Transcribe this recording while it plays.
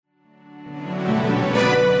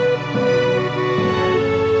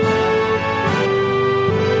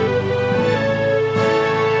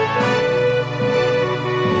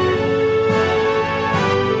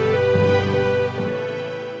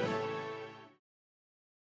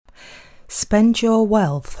Spend your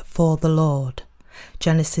wealth for the Lord.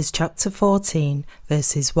 Genesis chapter 14,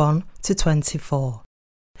 verses 1 to 24.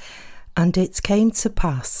 And it came to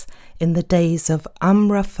pass in the days of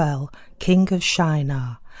Amraphel, king of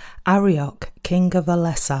Shinar, Arioch, king of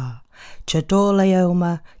Ellasar,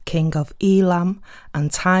 Chedorlaomer, king of Elam,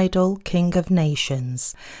 and Tidal, king of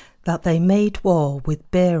nations, that they made war with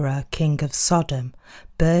Bera, king of Sodom,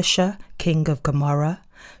 Bersha, king of Gomorrah,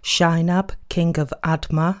 Shinab, king of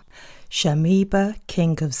Admah, Shemeba,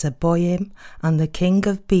 king of Zeboim, and the king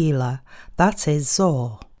of Bela, that is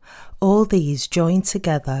Zor. All these joined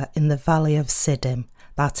together in the valley of Siddim,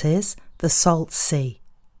 that is, the Salt Sea.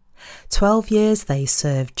 12 years they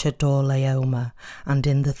served Chedorlaomer, and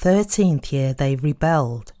in the 13th year they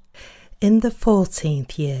rebelled. In the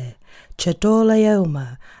 14th year,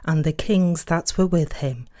 Chedorlaomer and the kings that were with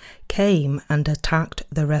him came and attacked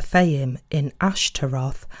the Rephaim in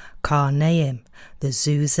Ashtaroth, Karnaim, the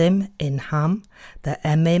Zuzim in Ham, the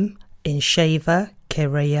Emim in Sheva,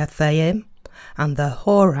 Kiriathaim, and the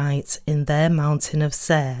Horites in their mountain of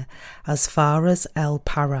Seir, as far as El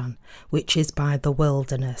Paran, which is by the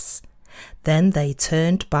wilderness. Then they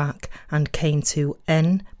turned back and came to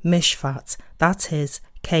En Mishpat, that is,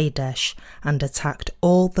 Kadesh, and attacked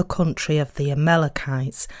all the country of the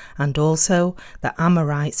Amalekites, and also the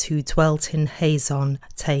Amorites who dwelt in Hazon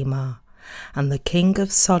Tamar. And the king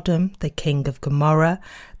of Sodom, the king of Gomorrah,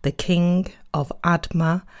 the king of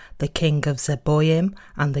Admah, the king of Zeboim,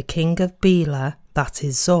 and the king of Bela, that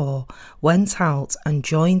is Zor, went out and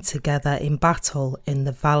joined together in battle in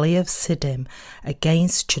the valley of Siddim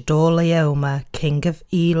against Chedorlaomer, king of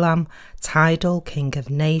Elam, Tidal, king of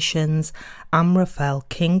nations, Amraphel,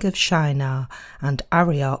 king of Shinar, and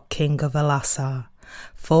Arioch, king of Ellasar.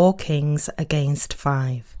 4 kings against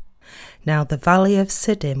 5. Now the valley of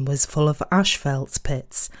Siddim was full of asphalt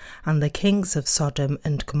pits, and the kings of Sodom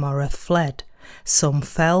and Gomorrah fled. Some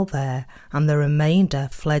fell there, and the remainder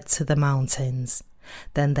fled to the mountains.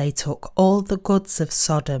 Then they took all the goods of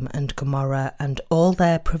Sodom and Gomorrah and all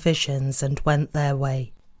their provisions and went their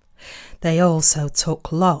way. They also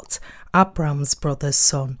took Lot, Abram's brother's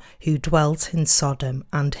son, who dwelt in Sodom,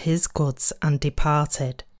 and his goods, and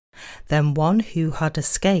departed. Then one who had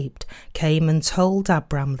escaped came and told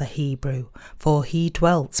Abram the Hebrew, for he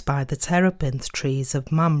dwelt by the terebinth trees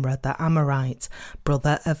of Mamre the Amorite,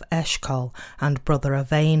 brother of Eshcol and brother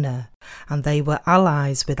of Aner, and they were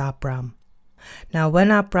allies with Abram. Now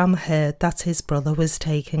when Abram heard that his brother was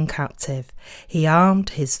taken captive, he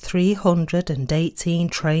armed his 318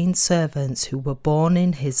 trained servants who were born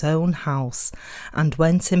in his own house, and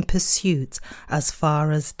went in pursuit as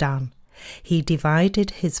far as Dan. He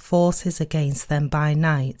divided his forces against them by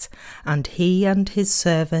night, and he and his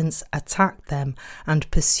servants attacked them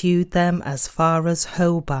and pursued them as far as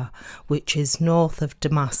Hobah, which is north of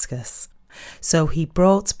Damascus. So he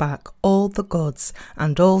brought back all the goods,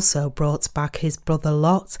 and also brought back his brother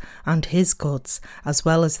Lot and his goods, as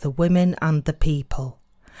well as the women and the people.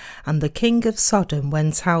 And the king of Sodom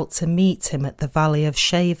went out to meet him at the valley of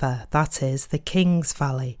Sheva, that is, the king's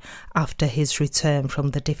valley, after his return from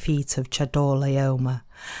the defeat of Chedorlaomer,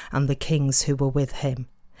 and the kings who were with him.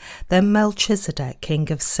 Then Melchizedek,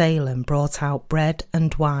 king of Salem, brought out bread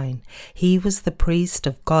and wine. He was the priest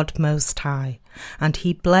of God Most High. And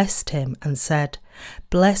he blessed him and said,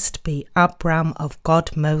 Blessed be Abram of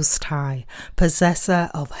God Most High, possessor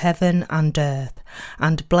of heaven and earth,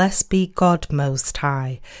 and blessed be God Most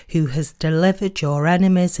High, who has delivered your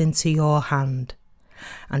enemies into your hand.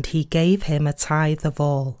 And he gave him a tithe of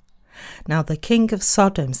all. Now the king of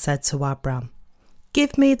Sodom said to Abram,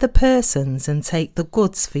 Give me the persons and take the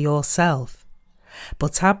goods for yourself.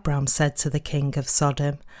 But Abram said to the king of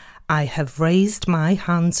Sodom, I have raised my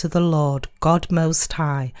hand to the Lord God Most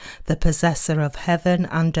High, the possessor of heaven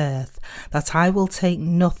and earth, that I will take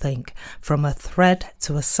nothing, from a thread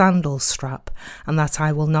to a sandal strap, and that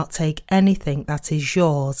I will not take anything that is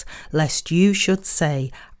yours, lest you should say,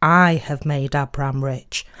 I have made Abram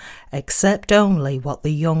rich, except only what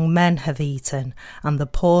the young men have eaten, and the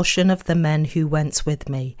portion of the men who went with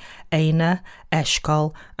me, Aner,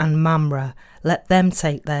 Eshcol, and Mamre, let them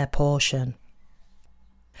take their portion.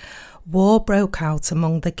 War broke out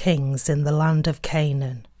among the kings in the land of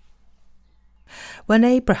Canaan. When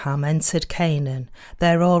Abraham entered Canaan,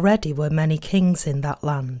 there already were many kings in that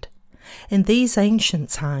land. In these ancient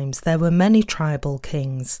times there were many tribal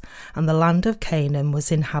kings, and the land of Canaan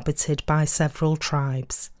was inhabited by several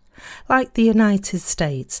tribes. Like the United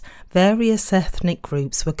States, various ethnic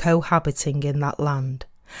groups were cohabiting in that land.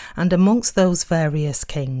 And amongst those various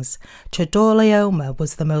kings, Chedorlaomer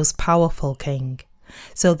was the most powerful king.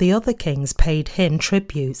 so the other kings paid him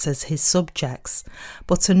tributes as his subjects.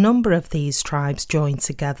 But a number of these tribes joined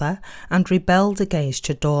together and rebelled against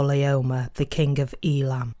Chedorlaomer, the king of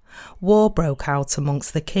Elam. War broke out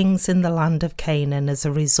amongst the kings in the land of Canaan as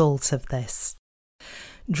a result of this.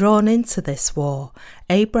 Drawn into this war,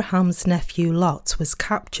 Abraham's nephew Lot was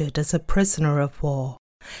captured as a prisoner of war.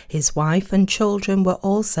 His wife and children were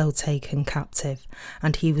also taken captive,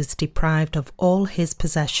 and he was deprived of all his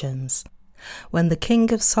possessions. When the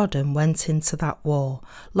king of Sodom went into that war,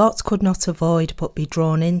 Lot could not avoid but be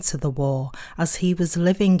drawn into the war, as he was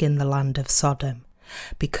living in the land of Sodom.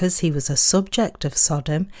 Because he was a subject of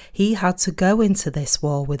Sodom, he had to go into this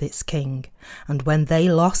war with its king, and when they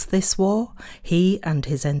lost this war, he and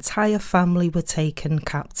his entire family were taken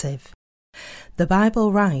captive. The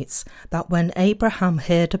Bible writes that when Abraham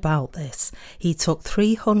heard about this, he took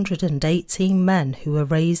 318 men who were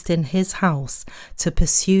raised in his house to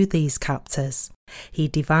pursue these captors. He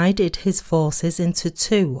divided his forces into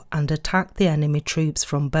two and attacked the enemy troops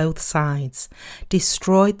from both sides,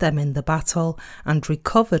 destroyed them in the battle, and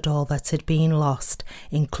recovered all that had been lost,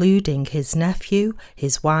 including his nephew,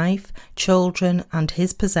 his wife, children, and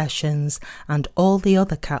his possessions, and all the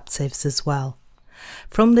other captives as well.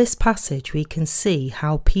 From this passage we can see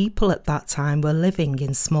how people at that time were living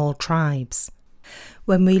in small tribes.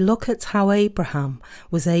 When we look at how Abraham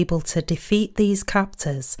was able to defeat these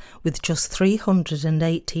captors with just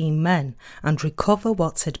 318 men and recover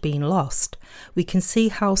what had been lost, we can see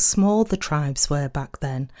how small the tribes were back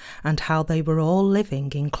then and how they were all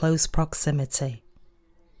living in close proximity.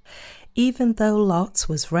 Even though Lot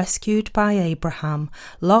was rescued by Abraham,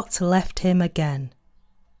 Lot left him again.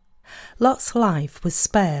 Lot's life was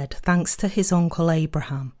spared thanks to his uncle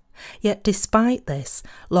Abraham. Yet despite this,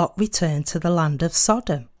 Lot returned to the land of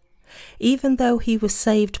Sodom. Even though he was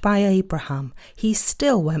saved by Abraham, he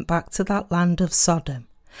still went back to that land of Sodom.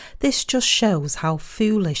 This just shows how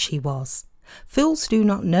foolish he was. Fools do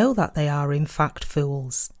not know that they are in fact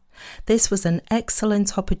fools. This was an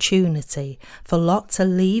excellent opportunity for Lot to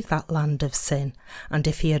leave that land of sin, and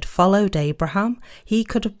if he had followed Abraham, he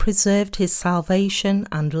could have preserved his salvation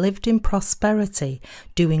and lived in prosperity,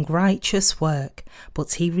 doing righteous work,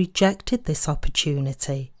 but he rejected this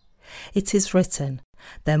opportunity. It is written,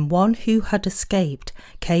 "Then one who had escaped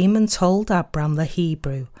came and told Abram the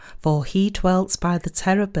Hebrew, for he dwelt by the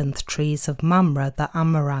terebinth trees of Mamre the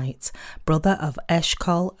Amorite, brother of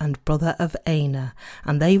Eshcol and brother of Aner,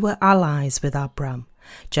 and they were allies with Abram."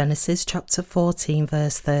 Genesis chapter 14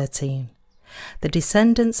 verse 13. The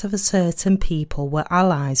descendants of a certain people were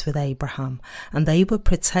allies with Abraham, and they were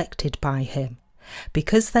protected by him.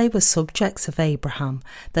 Because they were subjects of Abraham,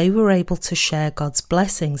 they were able to share God's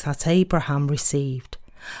blessings that Abraham received.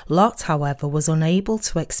 Lot, however, was unable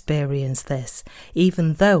to experience this,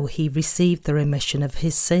 even though he received the remission of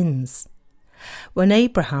his sins. When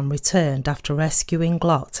Abraham returned after rescuing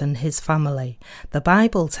Lot and his family, the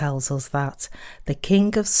Bible tells us that the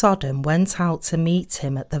king of Sodom went out to meet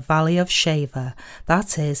him at the valley of Shaveh,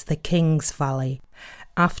 that is, the king's valley,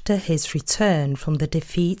 after his return from the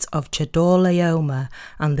defeat of Chedorlaomer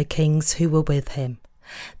and the kings who were with him.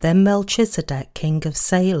 Then Melchizedek, king of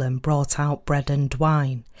Salem, brought out bread and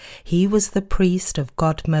wine. He was the priest of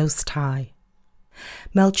God Most High.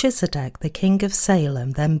 Melchizedek, the king of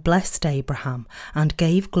Salem, then blessed Abraham and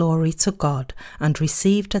gave glory to God and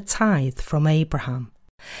received a tithe from Abraham.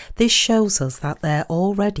 This shows us that there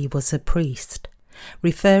already was a priest.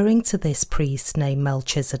 Referring to this priest named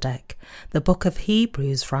Melchizedek, the book of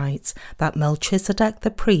Hebrews writes that Melchizedek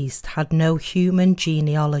the priest had no human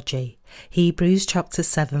genealogy. Hebrews chapter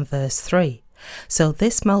 7 verse 3. So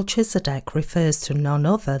this Melchizedek refers to none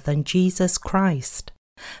other than Jesus Christ.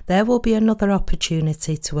 There will be another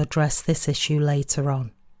opportunity to address this issue later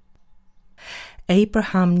on.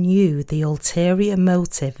 Abraham knew the ulterior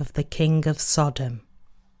motive of the king of Sodom.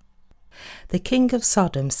 The king of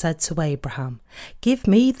Sodom said to Abraham, "Give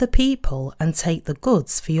me the people and take the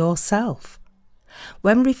goods for yourself."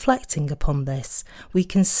 When reflecting upon this, we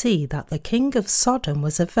can see that the king of Sodom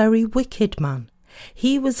was a very wicked man.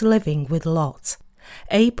 He was living with Lot.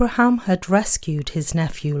 Abraham had rescued his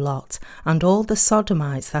nephew Lot and all the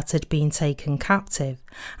Sodomites that had been taken captive,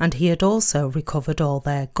 and he had also recovered all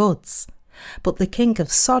their goods. But the king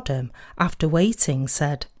of Sodom, after waiting,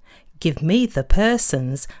 said, "Give me the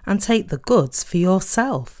persons and take the goods for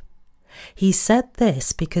yourself." He said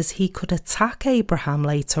this because he could attack Abraham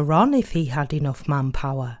later on if he had enough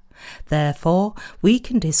manpower. Therefore, we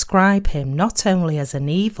can describe him not only as an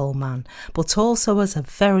evil man, but also as a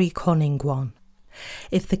very cunning one.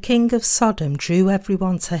 If the king of Sodom drew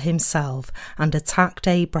everyone to himself and attacked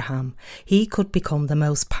Abraham, he could become the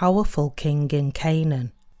most powerful king in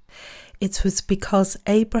Canaan. It was because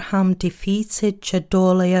Abraham defeated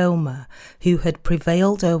Chedorlaomer, who had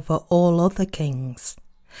prevailed over all other kings.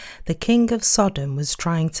 The king of Sodom was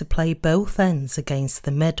trying to play both ends against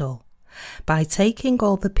the middle. By taking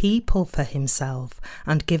all the people for himself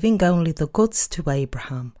and giving only the goods to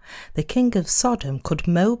Abraham, the king of Sodom could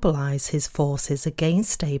mobilize his forces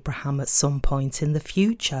against Abraham at some point in the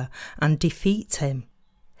future and defeat him.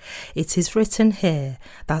 It is written here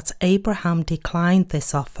that Abraham declined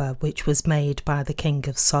this offer which was made by the king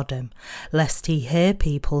of Sodom, lest he hear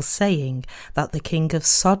people saying that the king of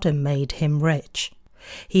Sodom made him rich.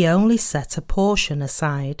 He only set a portion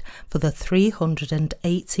aside for the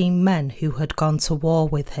 318 men who had gone to war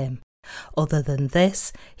with him. Other than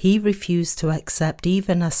this, he refused to accept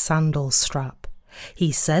even a sandal strap.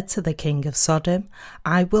 He said to the king of Sodom,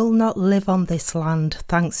 "I will not live on this land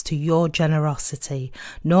thanks to your generosity,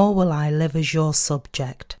 nor will I live as your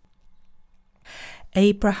subject."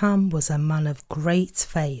 Abraham was a man of great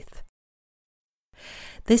faith.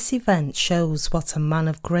 This event shows what a man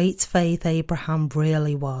of great faith Abraham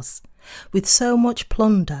really was. With so much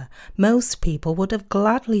plunder, most people would have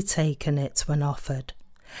gladly taken it when offered.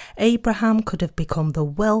 Abraham could have become the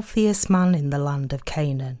wealthiest man in the land of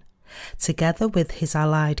Canaan. Together with his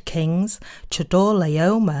allied kings,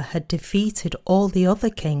 Chedorlaomer had defeated all the other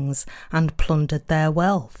kings and plundered their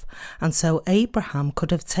wealth, and so Abraham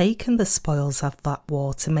could have taken the spoils of that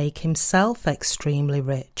war to make himself extremely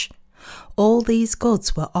rich. All these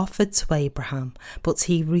goods were offered to Abraham, but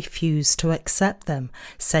he refused to accept them,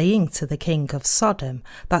 saying to the king of Sodom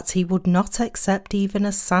that he would not accept even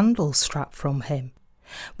a sandal strap from him.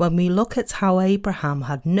 When we look at how Abraham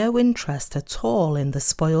had no interest at all in the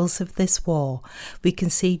spoils of this war, we can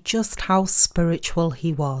see just how spiritual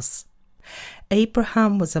he was.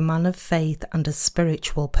 Abraham was a man of faith and a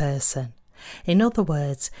spiritual person. In other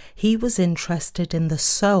words, he was interested in the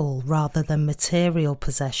soul rather than material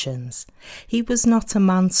possessions. He was not a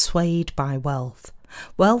man swayed by wealth.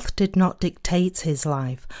 Wealth did not dictate his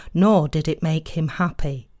life, nor did it make him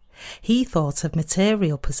happy. He thought of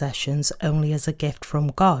material possessions only as a gift from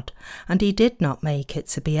God, and he did not make it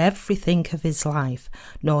to be everything of his life,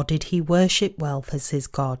 nor did he worship wealth as his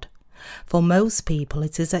God. For most people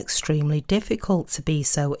it is extremely difficult to be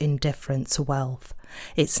so indifferent to wealth.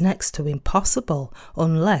 It's next to impossible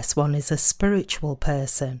unless one is a spiritual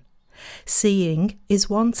person. Seeing is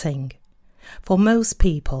wanting. For most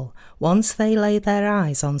people, once they lay their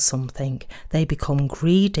eyes on something, they become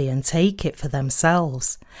greedy and take it for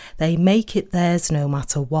themselves. They make it theirs no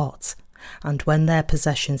matter what. And when their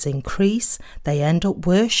possessions increase, they end up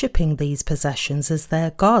worshipping these possessions as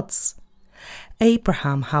their gods.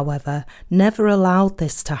 Abraham, however, never allowed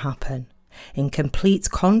this to happen. In complete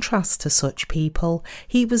contrast to such people,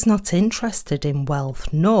 he was not interested in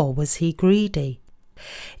wealth, nor was he greedy.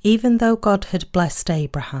 Even though God had blessed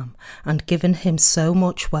Abraham and given him so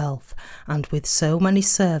much wealth, and with so many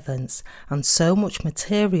servants and so much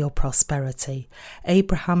material prosperity,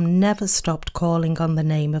 Abraham never stopped calling on the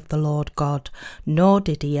name of the Lord God, nor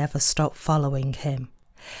did he ever stop following him.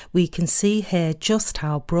 We can see here just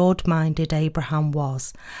how broad-minded Abraham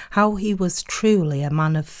was, how he was truly a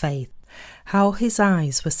man of faith, how his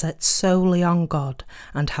eyes were set solely on God,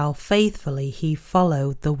 and how faithfully he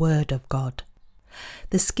followed the word of God.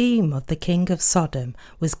 The scheme of the king of Sodom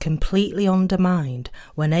was completely undermined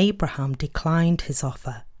when Abraham declined his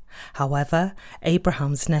offer. However,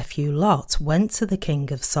 Abraham's nephew Lot went to the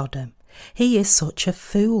king of Sodom. He is such a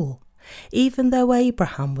fool. Even though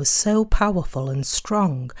Abraham was so powerful and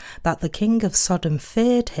strong that the king of Sodom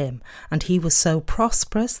feared him, and he was so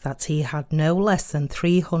prosperous that he had no less than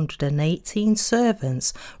 318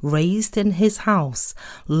 servants raised in his house,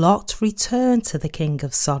 Lot returned to the king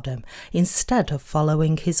of Sodom instead of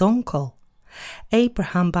following his uncle.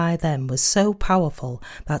 Abraham by then was so powerful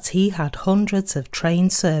that he had hundreds of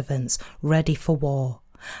trained servants ready for war.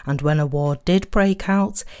 And when a war did break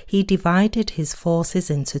out, he divided his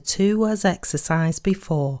forces into two as exercised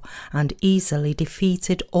before, and easily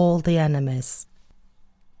defeated all the enemies.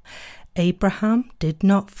 Abraham did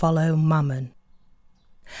not follow Mammon.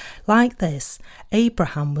 Like this,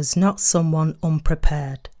 Abraham was not someone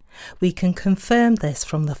unprepared. We can confirm this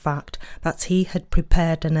from the fact that he had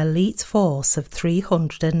prepared an elite force of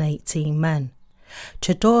 318 men.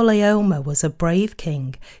 Chedorlaomer was a brave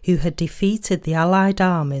king who had defeated the allied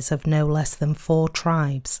armies of no less than 4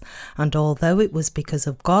 tribes, and although it was because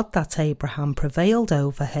of God that Abraham prevailed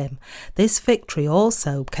over him, this victory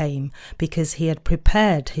also came because he had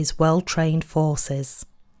prepared his well-trained forces.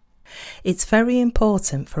 It's very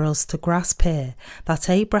important for us to grasp here that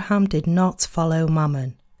Abraham did not follow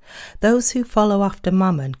mammon. Those who follow after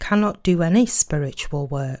mammon cannot do any spiritual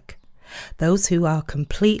work. Those who are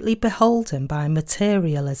completely beholden by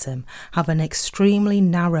materialism have an extremely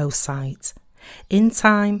narrow sight. In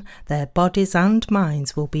time, their bodies and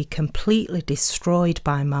minds will be completely destroyed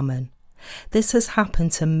by mammon. This has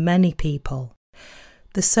happened to many people.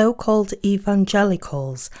 The so-called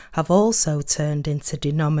evangelicals have also turned into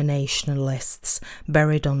denominationalists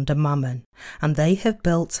buried under mammon, and they have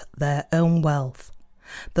built their own wealth.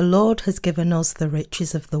 The Lord has given us the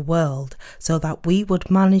riches of the world so that we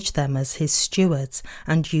would manage them as his stewards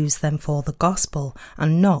and use them for the gospel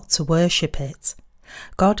and not to worship it.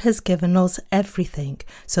 God has given us everything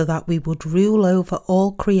so that we would rule over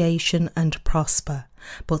all creation and prosper,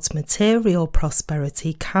 but material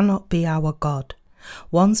prosperity cannot be our God.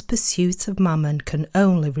 One's pursuit of mammon can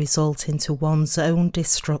only result into one's own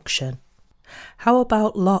destruction. How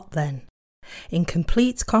about Lot then? In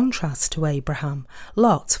complete contrast to Abraham,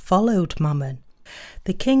 Lot followed mammon.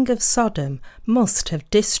 The king of Sodom must have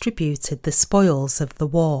distributed the spoils of the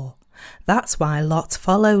war. That's why Lot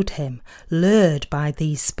followed him, lured by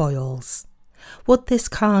these spoils. Would this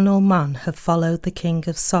carnal man have followed the king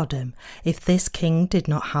of Sodom if this king did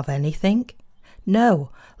not have anything? No,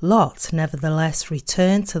 Lot nevertheless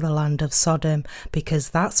returned to the land of Sodom because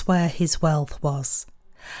that's where his wealth was.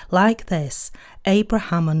 Like this,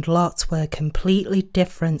 Abraham and Lot were completely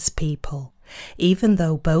different people. Even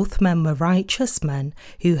though both men were righteous men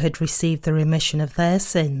who had received the remission of their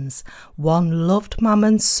sins, one loved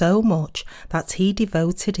mammon so much that he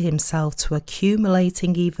devoted himself to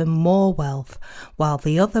accumulating even more wealth, while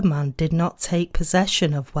the other man did not take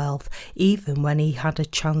possession of wealth even when he had a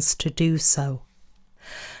chance to do so.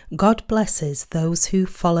 God blesses those who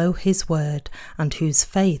follow his word and whose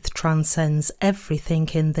faith transcends everything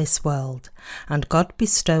in this world, and God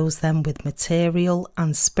bestows them with material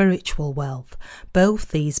and spiritual wealth, both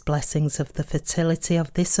these blessings of the fertility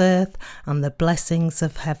of this earth and the blessings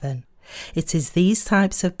of heaven. It is these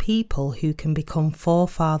types of people who can become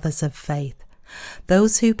forefathers of faith.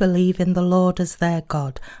 Those who believe in the Lord as their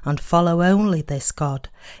God and follow only this God,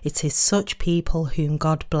 it is such people whom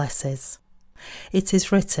God blesses. It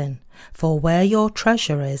is written, "For where your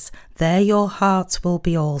treasure is, there your heart will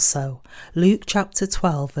be also." Luke chapter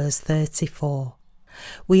 12 verse 34.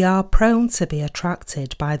 We are prone to be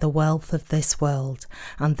attracted by the wealth of this world,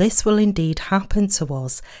 and this will indeed happen to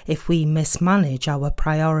us if we mismanage our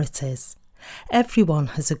priorities. Everyone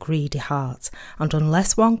has a greedy heart, and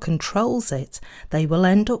unless one controls it, they will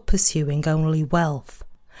end up pursuing only wealth.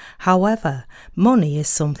 However, money is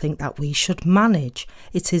something that we should manage.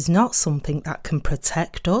 It is not something that can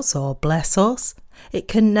protect us or bless us. It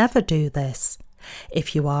can never do this.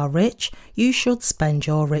 If you are rich, you should spend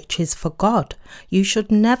your riches for God. You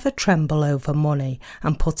should never tremble over money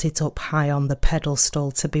and put it up high on the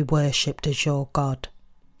pedestal to be worshipped as your God.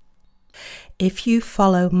 If you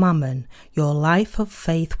follow mammon, your life of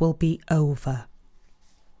faith will be over.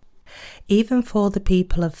 Even for the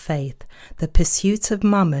people of faith, the pursuit of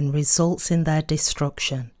mammon results in their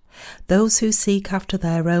destruction. Those who seek after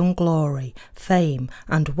their own glory, fame,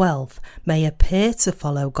 and wealth may appear to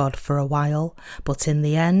follow God for a while, but in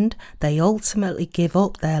the end, they ultimately give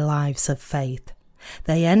up their lives of faith.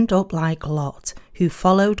 They end up like Lot, who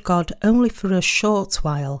followed God only for a short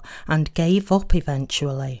while and gave up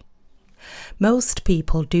eventually. Most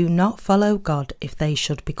people do not follow God if they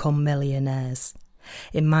should become millionaires.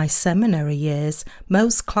 In my seminary years,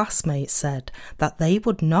 most classmates said that they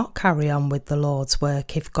would not carry on with the Lord's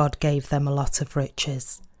work if God gave them a lot of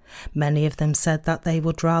riches. Many of them said that they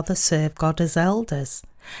would rather serve God as elders.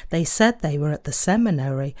 They said they were at the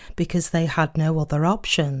seminary because they had no other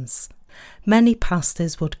options. Many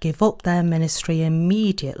pastors would give up their ministry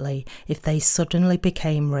immediately if they suddenly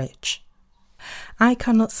became rich. I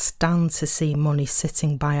cannot stand to see money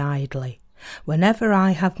sitting by idly. Whenever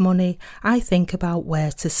I have money, I think about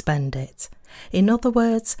where to spend it. In other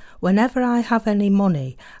words, whenever I have any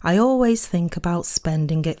money, I always think about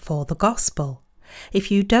spending it for the gospel. If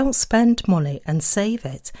you don't spend money and save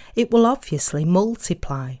it, it will obviously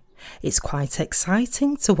multiply. It's quite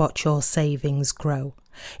exciting to watch your savings grow.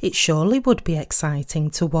 It surely would be exciting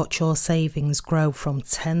to watch your savings grow from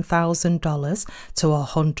 $10,000 to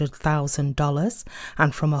 $100,000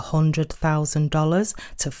 and from $100,000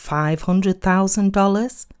 to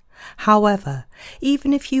 $500,000. However,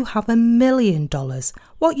 even if you have $1 million,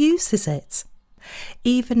 what use is it?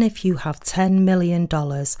 Even if you have $10 million,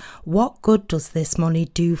 what good does this money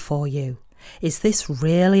do for you? Is this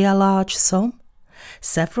really a large sum?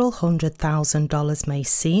 Several $100,000 may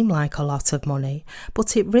seem like a lot of money,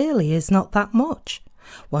 but it really is not that much.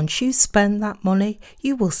 Once you spend that money,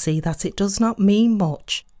 you will see that it does not mean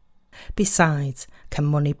much. Besides, can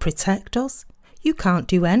money protect us? You can't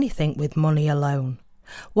do anything with money alone.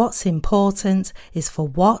 What's important is for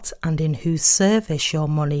what and in whose service your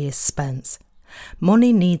money is spent.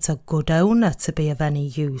 Money needs a good owner to be of any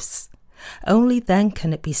use. Only then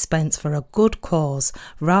can it be spent for a good cause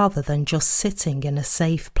rather than just sitting in a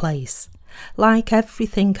safe place. Like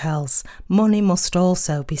everything else, money must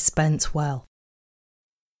also be spent well.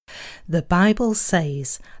 The Bible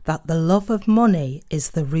says that the love of money is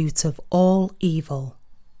the root of all evil.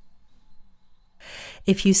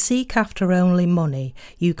 If you seek after only money,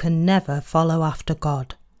 you can never follow after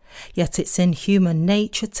God. Yet it's in human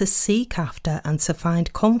nature to seek after and to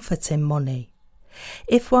find comfort in money.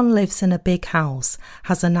 If one lives in a big house,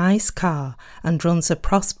 has a nice car, and runs a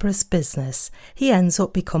prosperous business, he ends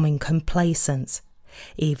up becoming complacent.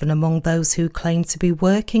 Even among those who claim to be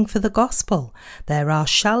working for the gospel, there are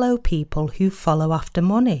shallow people who follow after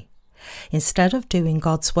money. Instead of doing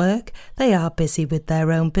God's work, they are busy with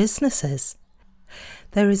their own businesses.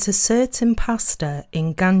 There is a certain pastor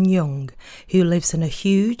in Ganyung who lives in a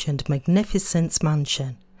huge and magnificent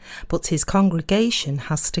mansion, but his congregation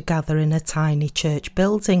has to gather in a tiny church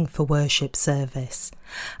building for worship service,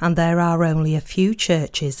 and there are only a few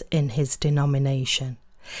churches in his denomination.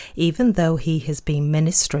 Even though he has been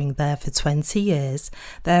ministering there for 20 years,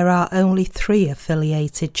 there are only 3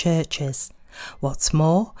 affiliated churches. What's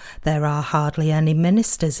more, there are hardly any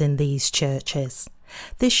ministers in these churches.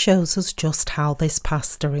 This shows us just how this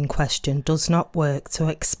pastor in question does not work to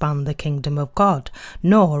expand the kingdom of God,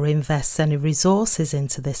 nor invests any resources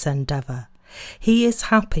into this endeavour. He is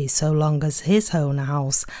happy so long as his own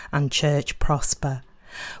house and church prosper.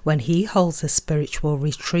 When he holds a spiritual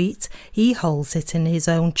retreat, he holds it in his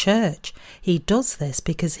own church. He does this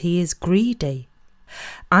because he is greedy.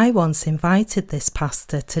 I once invited this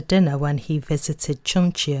pastor to dinner when he visited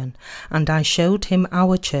Chuncheon, and I showed him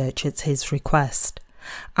our church at his request.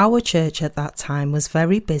 Our church at that time was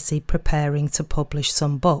very busy preparing to publish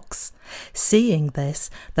some books. Seeing this,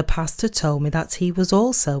 the pastor told me that he was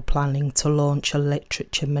also planning to launch a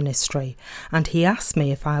literature ministry, and he asked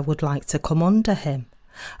me if I would like to come under him.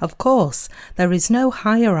 Of course, there is no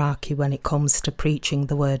hierarchy when it comes to preaching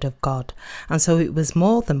the word of God, and so it was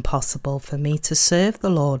more than possible for me to serve the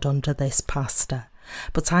Lord under this pastor.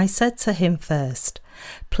 But I said to him first,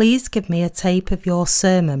 "Please give me a tape of your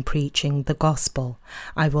sermon preaching the gospel.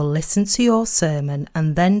 I will listen to your sermon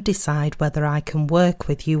and then decide whether I can work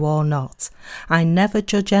with you or not. I never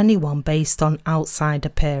judge anyone based on outside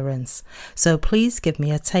appearance, so please give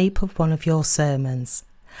me a tape of one of your sermons."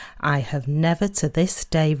 I have never to this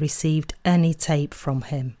day received any tape from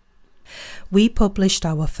him. We published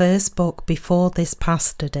our first book before this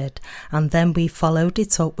pastor did, and then we followed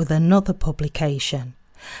it up with another publication.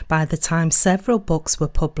 By the time several books were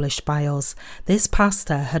published by us, this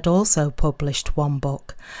pastor had also published one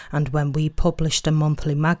book, and when we published a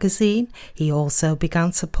monthly magazine, he also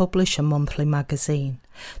began to publish a monthly magazine.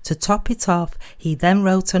 To top it off, he then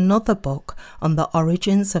wrote another book on the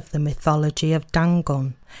origins of the mythology of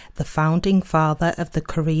Dangun, the founding father of the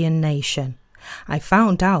Korean nation. I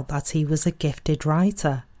found out that he was a gifted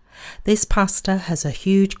writer. This pastor has a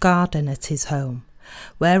huge garden at his home.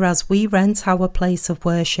 Whereas we rent our place of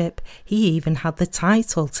worship, he even had the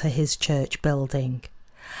title to his church building.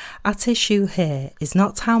 At issue here is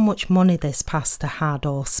not how much money this pastor had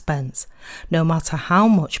or spent. No matter how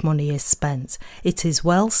much money is spent, it is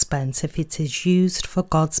well spent if it is used for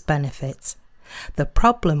God's benefit. The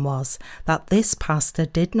problem was that this pastor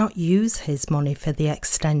did not use his money for the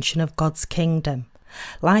extension of God's kingdom.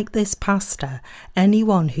 Like this pastor,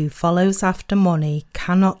 anyone who follows after money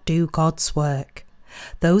cannot do God's work.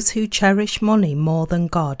 Those who cherish money more than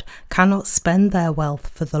God cannot spend their wealth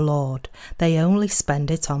for the Lord. They only spend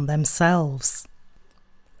it on themselves.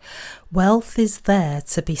 Wealth is there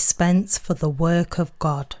to be spent for the work of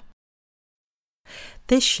God.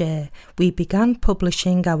 This year, we began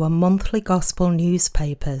publishing our monthly gospel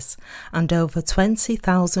newspapers, and over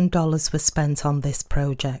 $20,000 were spent on this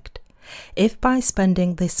project. If by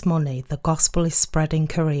spending this money the gospel is spread in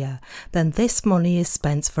Korea, then this money is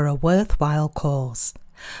spent for a worthwhile cause.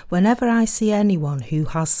 Whenever I see anyone who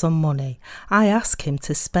has some money, I ask him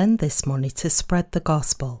to spend this money to spread the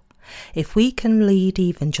gospel. If we can lead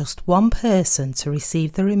even just one person to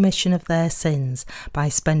receive the remission of their sins by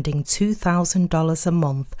spending $2,000 a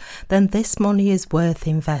month, then this money is worth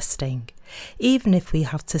investing. Even if we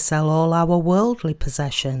have to sell all our worldly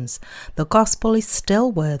possessions, the gospel is still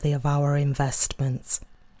worthy of our investment.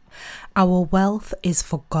 Our wealth is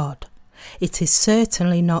for God. It is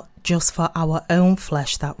certainly not just for our own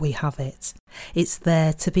flesh that we have it. It's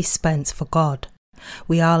there to be spent for God.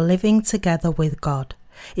 We are living together with God.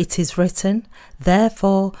 It is written,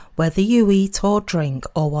 "Therefore, whether you eat or drink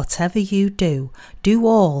or whatever you do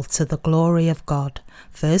all to the glory of God."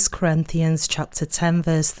 1 Corinthians chapter 10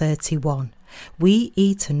 verse 31. We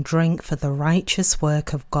eat and drink for the righteous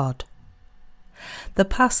work of God. The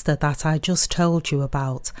pastor that I just told you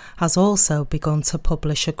about has also begun to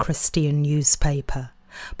publish a Christian newspaper,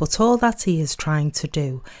 but all that he is trying to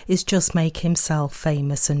do is just make himself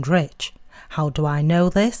famous and rich. How do I know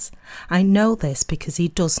this? I know this because he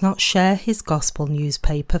does not share his gospel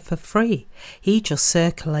newspaper for free. He just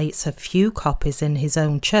circulates a few copies in his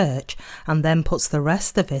own church and then puts the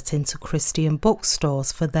rest of it into Christian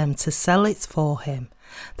bookstores for them to sell it for him.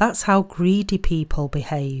 That's how greedy people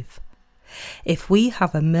behave. If we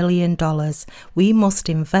have $1 million, we must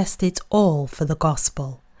invest it all for the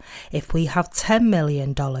gospel. If we have $10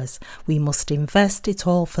 million, we must invest it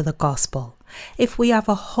all for the gospel. If we have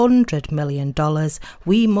 $100 million,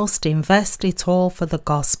 we must invest it all for the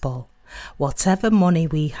gospel. Whatever money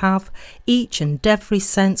we have, each and every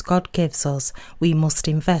cent God gives us, we must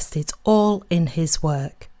invest it all in His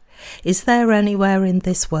work. Is there anywhere in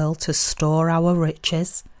this world to store our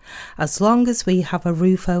riches? As long as we have a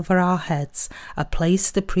roof over our heads, a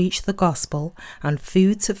place to preach the gospel, and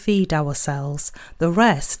food to feed ourselves, the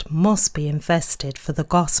rest must be invested for the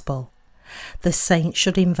gospel. The saints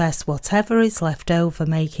should invest whatever is left over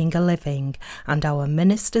making a living, and our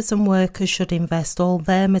ministers and workers should invest all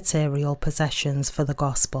their material possessions for the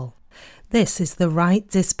gospel. This is the right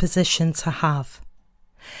disposition to have.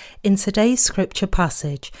 In today's scripture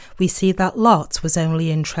passage, we see that Lot was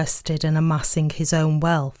only interested in amassing his own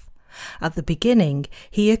wealth. At the beginning,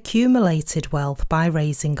 he accumulated wealth by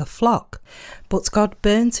raising a flock, but God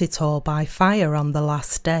burnt it all by fire on the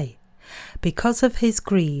last day. Because of his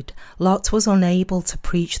greed, Lot was unable to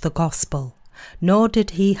preach the gospel, nor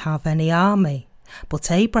did he have any army,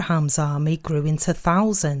 but Abraham's army grew into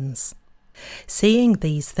thousands. Seeing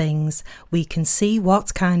these things, we can see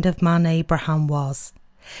what kind of man Abraham was.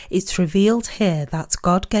 It's revealed here that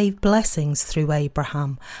God gave blessings through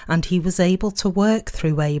Abraham, and he was able to work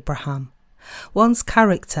through Abraham. One's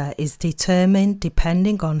character is determined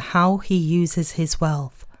depending on how he uses his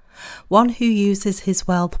wealth. One who uses his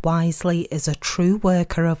wealth wisely is a true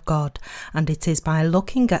worker of God, and it is by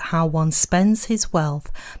looking at how one spends his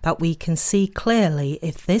wealth that we can see clearly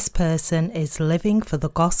if this person is living for the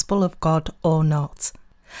gospel of God or not.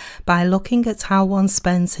 By looking at how one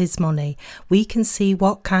spends his money, we can see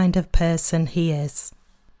what kind of person he is.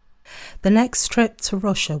 The next trip to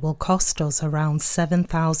Russia will cost us around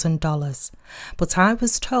 $7,000, but I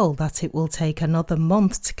was told that it will take another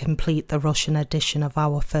month to complete the Russian edition of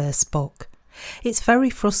our first book. It's very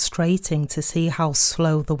frustrating to see how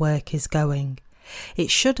slow the work is going.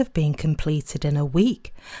 It should have been completed in a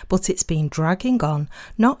week, but it's been dragging on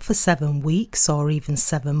not for 7 weeks or even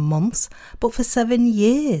 7 months, but for 7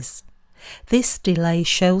 years. This delay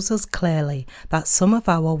shows us clearly that some of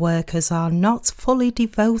our workers are not fully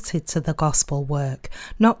devoted to the gospel work,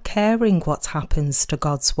 not caring what happens to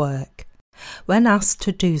God's work. When asked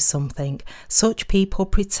to do something, such people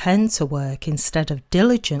pretend to work instead of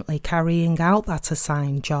diligently carrying out that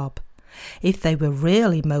assigned job. If they were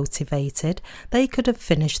really motivated, they could have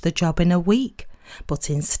finished the job in a week, but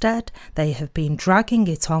instead they have been dragging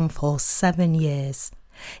it on for 7 years.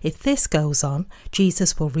 If this goes on,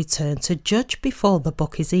 Jesus will return to judge before the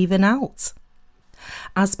book is even out.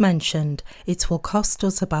 As mentioned, it will cost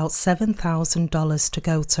us about $7,000 to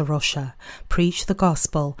go to Russia, preach the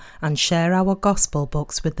gospel, and share our gospel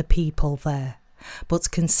books with the people there.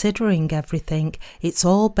 But considering everything, it's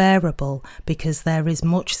all bearable because there is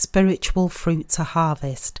much spiritual fruit to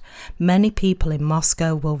harvest. Many people in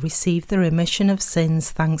Moscow will receive the remission of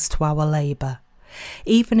sins thanks to our labour.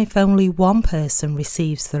 Even if only one person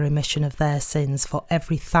receives the remission of their sins for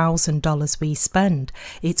every $1,000 we spend,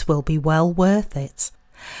 it will be well worth it.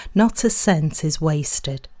 Not a cent is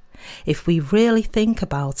wasted. If we really think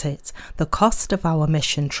about it, the cost of our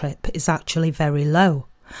mission trip is actually very low.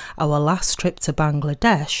 Our last trip to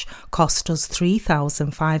Bangladesh cost us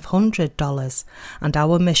 $3,500, and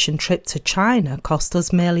our mission trip to China cost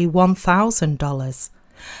us merely $1,000.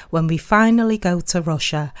 When we finally go to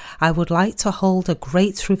Russia, I would like to hold a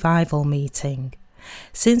great revival meeting.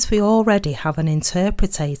 Since we already have an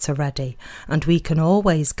interpreter ready, and we can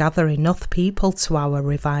always gather enough people to our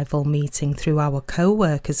revival meeting through our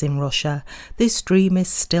co-workers in Russia, this dream is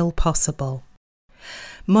still possible.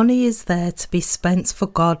 Money is there to be spent for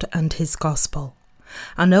God and His gospel.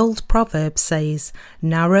 An old proverb says,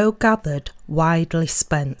 "Narrow gathered, widely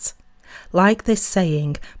spent." Like this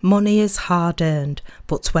saying, money is hard earned,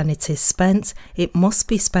 but when it is spent, it must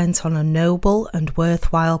be spent on a noble and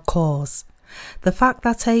worthwhile cause. The fact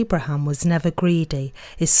that Abraham was never greedy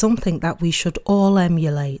is something that we should all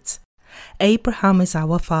emulate. Abraham is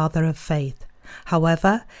our father of faith.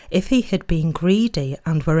 However, if he had been greedy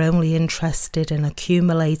and were only interested in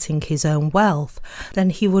accumulating his own wealth, then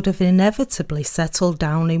he would have inevitably settled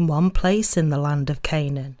down in one place in the land of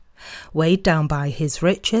Canaan. Weighed down by his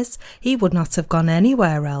riches, he would not have gone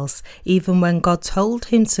anywhere else, even when God told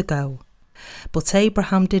him to go. But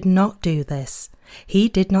Abraham did not do this. He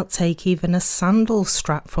did not take even a sandal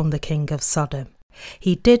strap from the king of Sodom.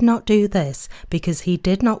 He did not do this because he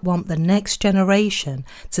did not want the next generation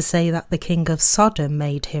to say that the king of Sodom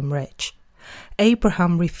made him rich.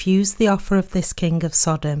 Abraham refused the offer of this king of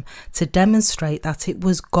Sodom to demonstrate that it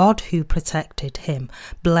was God who protected him,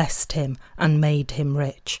 blessed him, and made him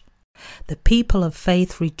rich. The people of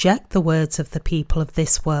faith reject the words of the people of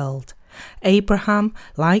this world. Abraham,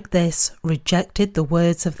 like this, rejected the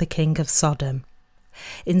words of the king of Sodom.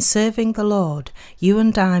 In serving the Lord, you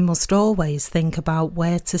and I must always think about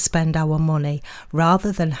where to spend our money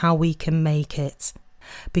rather than how we can make it.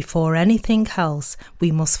 Before anything else,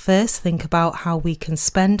 we must first think about how we can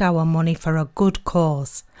spend our money for a good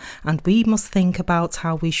cause, and we must think about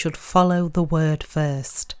how we should follow the word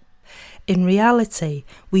first. In reality,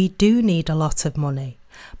 we do need a lot of money,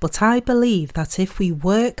 but I believe that if we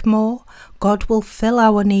work more, God will fill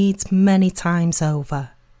our needs many times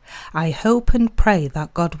over. I hope and pray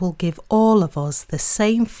that God will give all of us the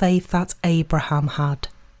same faith that Abraham had.